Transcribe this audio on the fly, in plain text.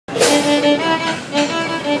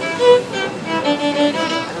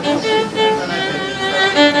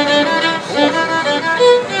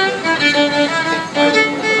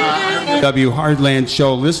KBW Heartland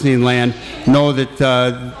show, Listening Land, know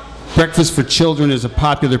that Breakfast for Children is a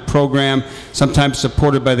popular program, sometimes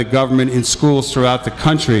supported by the government in schools throughout the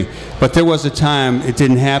country. But there was a time it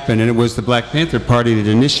didn't happen, and it was the Black Panther Party that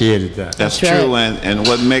initiated that. That's true, and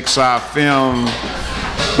what makes our film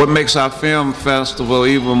festival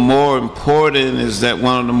even more important is that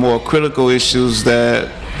one of the more critical issues that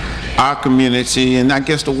our community, and I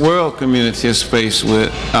guess the world community, is faced with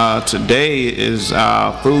today is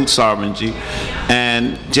food sovereignty,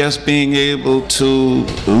 and just being able to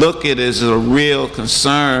look at it as a real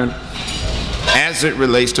concern as it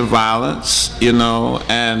relates to violence, you know.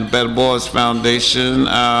 And Better Boys Foundation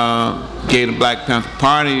gave the Black Panther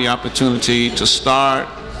Party the opportunity to start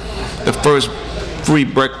the first free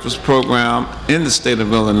breakfast program in the state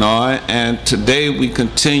of Illinois, and today we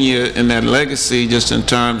continue in that legacy just in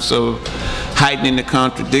terms of heightening the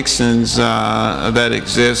contradictions that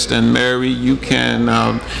exist. And Mary, you can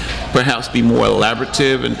perhaps be more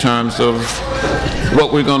elaborative in terms of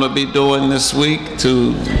what we're going to be doing this week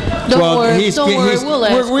to... Don't worry, we'll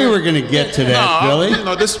ask. We were going to get to that, Billy. You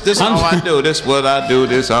know, this is how I do. This is what I do.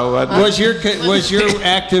 This is how I do. Was your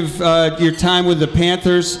active, your time with the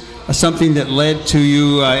Panthers something that led to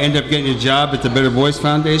you end up getting a job at the Better Boys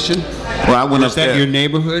Foundation? Well, I went up there. Is that your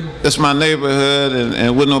neighborhood? It's my neighborhood,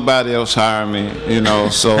 and would nobody else hire me, you know,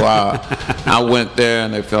 so I went there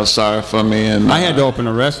and they felt sorry for me. And I had to open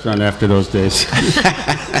a restaurant after those days.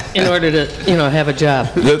 In order to, you know, have a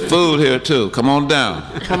job. Good food here, too. Come on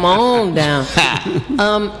down. Come on down.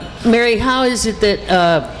 Mary, how is it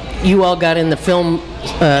that you all got in the film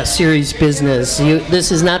series business?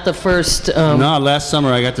 This is not the first... No, last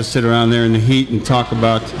summer I got to sit around there in the heat and talk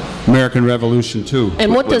about American Revolution 2.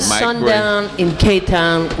 And what does Sundown in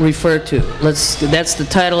K-Town refer to? That's the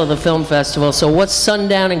title of the film festival. So what's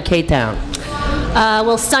Sundown in K-Town?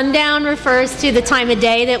 Well, sundown refers to the time of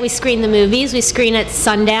day that we screen the movies. We screen at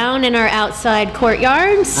sundown in our outside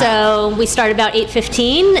courtyard. So we start about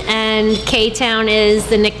 8:15, and K-Town is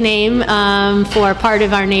the nickname for part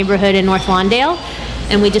of our neighborhood in North Lawndale.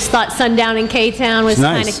 And we just thought sundown in K-Town was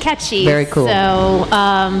nice. Kind of catchy. Very cool. So,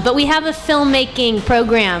 but we have a filmmaking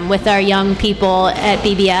program with our young people at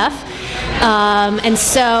BBF. And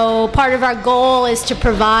so part of our goal is to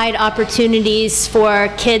provide opportunities for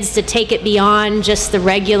kids to take it beyond just the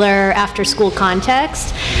regular after-school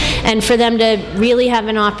context, and for them to really have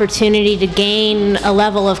an opportunity to gain a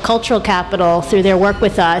level of cultural capital through their work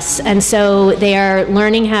with us. And so they are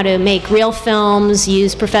learning how to make real films,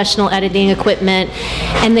 use professional editing equipment,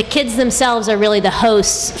 and the kids themselves are really the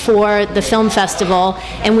hosts for the film festival,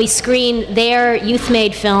 and we screen their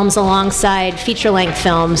youth-made films alongside feature-length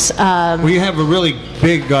films. Well, you have a really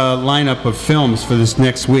big lineup of films for this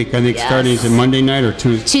next week. I think starting is it Monday night or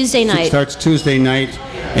Tuesday? Tuesday night. It starts Tuesday night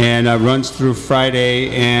and runs through Friday.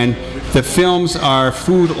 And the films are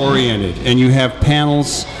food-oriented, and you have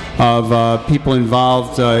panels of people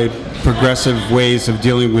involved, progressive ways of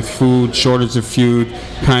dealing with food, shortage of food,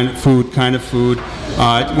 kind of food.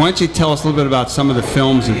 Why don't you tell us a little bit about some of the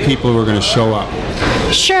films and people who are going to show up?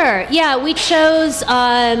 Sure. Yeah, we chose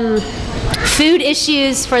food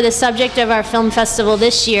issues for the subject of our film festival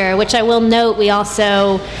this year, which I will note we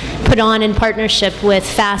also put on in partnership with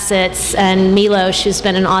Facets and Milos, who's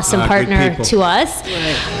been an awesome partner to us.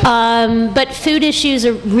 Right. But food issues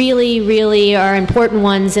are really are important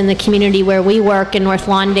ones in the community where we work in North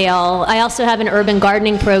Lawndale. I also have an urban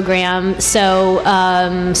gardening program, so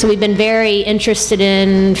we've been very interested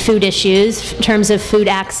in food issues in terms of food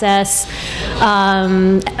access,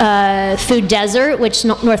 food desert, which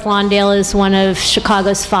North Lawndale is one of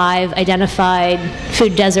Chicago's 5 identified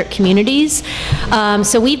food desert communities.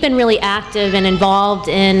 So we've been really active and involved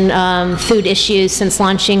in food issues since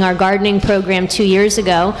launching our gardening program 2 years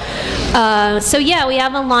ago. So yeah, we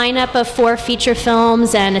have a lineup of 4 feature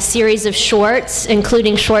films and a series of shorts,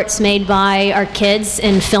 including shorts made by our kids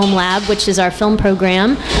in Film Lab, which is our film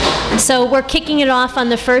program. So we're kicking it off on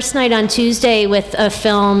the first night on Tuesday with a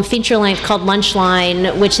film feature length called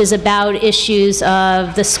Lunchline, which is about issues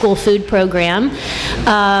of the school food program,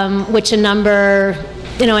 which a number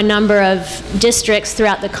of districts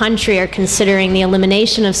throughout the country are considering the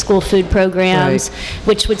elimination of school food programs,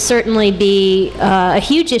 which would certainly be a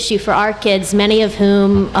huge issue for our kids, many of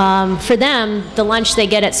whom, for them, the lunch they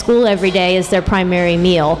get at school every day is their primary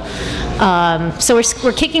meal. So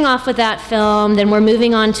we're kicking off with that film, then we're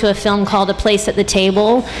moving on to a film called A Place at the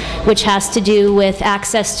Table, which has to do with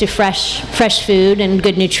access to fresh food and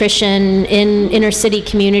good nutrition in inner city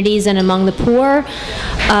communities and among the poor.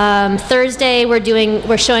 Thursday we're doing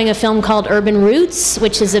showing a film called Urban Roots,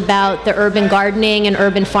 which is about the urban gardening and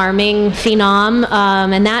urban farming phenom.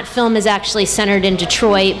 And that film is actually centered in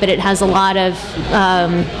Detroit, but it has a lot of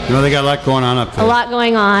They got a lot going on up there. a lot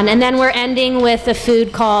going on. And then we're ending with a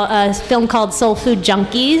film called Soul Food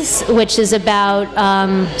Junkies, which is about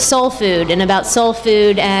soul food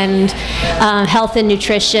and health and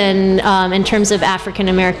nutrition in terms of African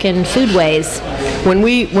American foodways. When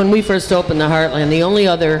we first opened the Heartland, the only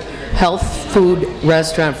other health food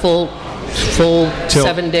restaurant, full Tilt.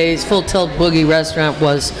 7 days, full tilt boogie restaurant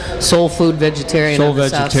was Soul Food Vegetarian. Soul on the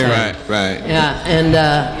South Vegetarian. Side. Right. Yeah, and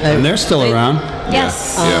And they're still around.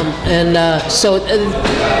 Yes. So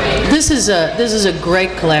this is a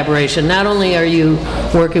great collaboration. Not only are you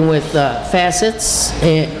working with Facets,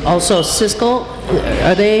 also Cisco.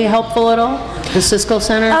 Are they helpful at all? The Cisco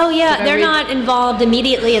Center? Oh yeah, Did I they're read- not involved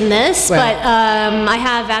immediately in this, Right. but I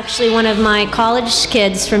have actually one of my college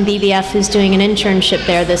kids from BBF who's doing an internship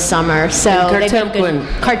there this summer. So And they've been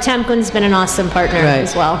good. Cartemquin's been an awesome partner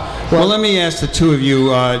as well. Well, let me ask the two of you.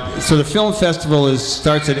 So the film festival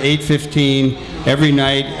starts at 8:15 every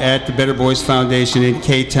night at the Better Boys Foundation in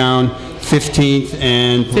K-Town, 15th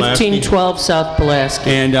and Pulaski. 1512 South Pulaski.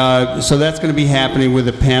 And so that's going to be happening with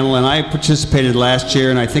a panel. And I participated last year,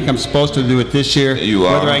 and I think I'm supposed to do it this year. You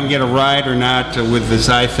are. Whether I can get a ride or not with this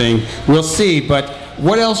eye thing, we'll see. But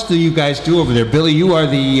what else do you guys do over there? Billy, you are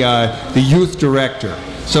the youth director.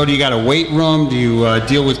 So do you got a weight room? Do you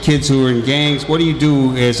deal with kids who are in gangs? What do you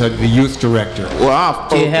do as the youth director? Well, our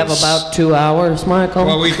focus, Do you have about 2 hours, Michael?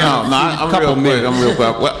 Well, we No, got no, a I'm couple real quick. minutes. I'm real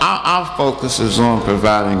quick. Well, our focus is on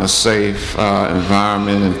providing a safe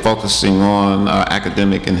environment and focusing on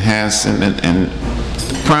academic enhancement. And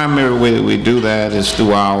primary way that we do that is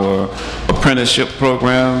through our apprenticeship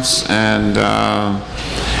programs. And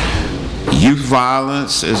youth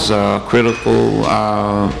violence is a critical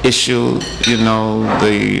issue. You know,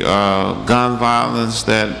 the gun violence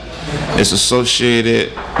that is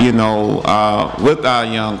associated, with our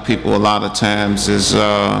young people a lot of times is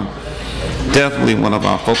definitely one of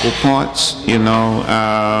our focal points.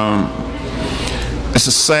 It's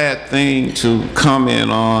a sad thing to comment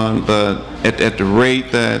on, but at the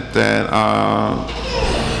rate that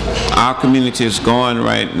our community is going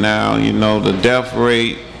right now, the death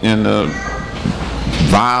rate and the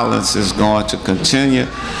violence is going to continue.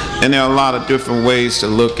 And there are a lot of different ways to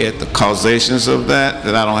look at the causations of that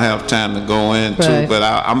I don't have time to go into, Right. but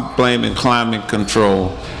I'm blaming climate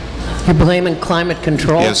control. You're blaming climate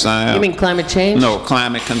control? Yes, I am. You mean climate change? No,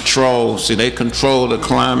 climate control. See, they control the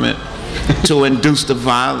climate to induce the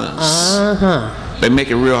violence. They make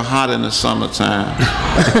it real hot in the summertime.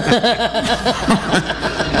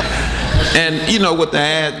 And with the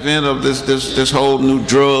advent of this whole new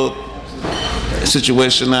drug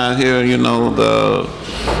situation out here, the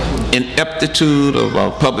ineptitude of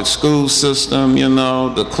our public school system,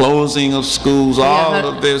 the closing of schools, all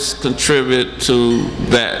of this contribute to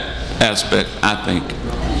that aspect, I think.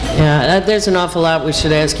 Yeah, there's an awful lot we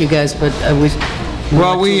should ask you guys, but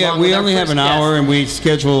Well, we only have an hour, and we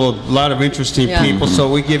schedule a lot of interesting people, so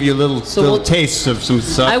we give you little tastes of some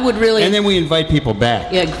stuff. I would really- and then we invite people back.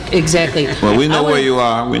 Yeah, exactly. Well, we know where you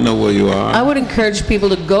are. We know where you are. I would encourage people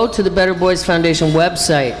to go to the Better Boys Foundation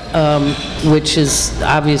website, which is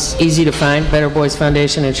easy to find, Better Boys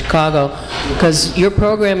Foundation in Chicago, because your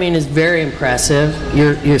programming is very impressive,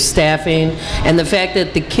 your staffing, and the fact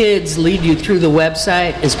that the kids lead you through the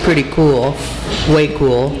website is pretty cool, way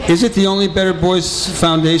cool. Is it the only Better Boys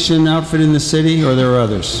Foundation outfit in the city, or there are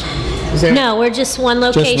others? Is there- No, we're just one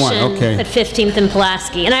location okay. at 15th and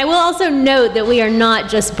Pulaski. And I will also note that we are not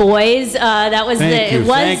just boys. That was Thank you, it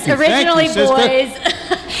was thank you, originally sister. boys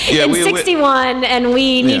Yeah, in we- 61, and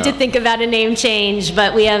we need Yeah. to think about a name change.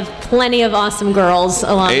 But we have plenty of awesome girls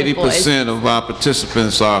along with boys. 80% of our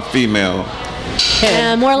participants are female.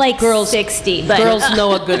 More like Girls- 60, but Girls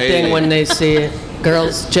know a good thing when they see it.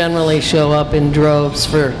 Girls generally show up in droves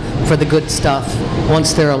for the good stuff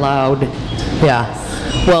once they're allowed. Yeah.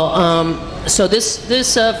 Well, so this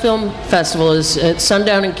film festival is at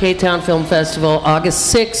Sundown and K-Town Film Festival,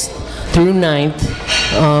 August 6th through 9th.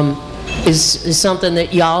 Is something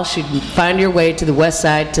that y'all should find your way to the West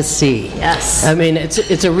Side to see. Yes. I mean,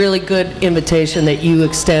 it's a really good invitation that you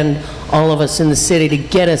extend all of us in the city to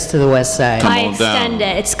get us to the West Side. Come I on down. extend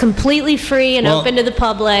it. It's completely free and Well- open to the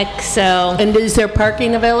public, so And is there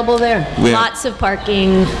parking available there? We have lots of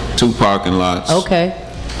parking. 2 parking lots. Okay,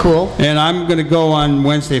 Cool. And I'm going to go on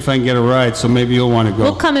Wednesday if I can get a ride, so maybe you'll want to go.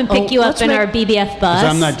 We'll come and pick you up let's in make- our BBF bus. 'Cause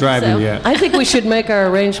I'm not driving so- yet. I think we should make our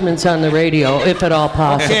arrangements on the radio, if at all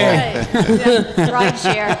possible. Okay. Ride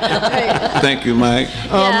share. Thank you, Mike.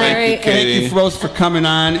 Yeah. Mary, Thank you, Thank Katie. you both for coming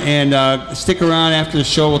on, and stick around after the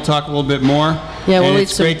show. We'll talk a little bit more. Yeah, we'll and eat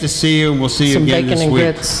it's some- great to see you, and we'll see you some again bacon this and week.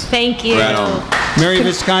 grits. Thank you. Right on. Mary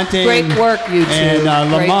Visconti. Great work, you two. And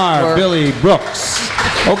Great Lamar, work. Billy Brooks.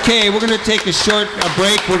 Okay, we're going to take a short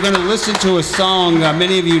break. We're going to listen to a song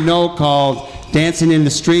many of you know called Dancing in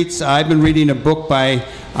the Streets. I've been reading a book by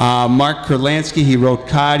Mark Kurlansky. He wrote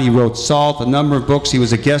Cod, he wrote Salt, a number of books. He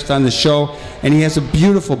was a guest on the show, and he has a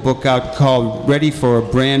beautiful book out called Ready for a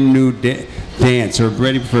Brand New Dance, or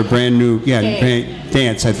Ready for a Brand New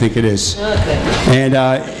Dance, I think it is. Okay. And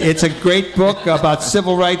it's a great book about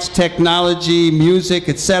civil rights, technology, music,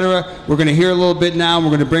 etc. We're going to hear a little bit now, and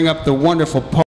we're going to bring up the wonderful poet.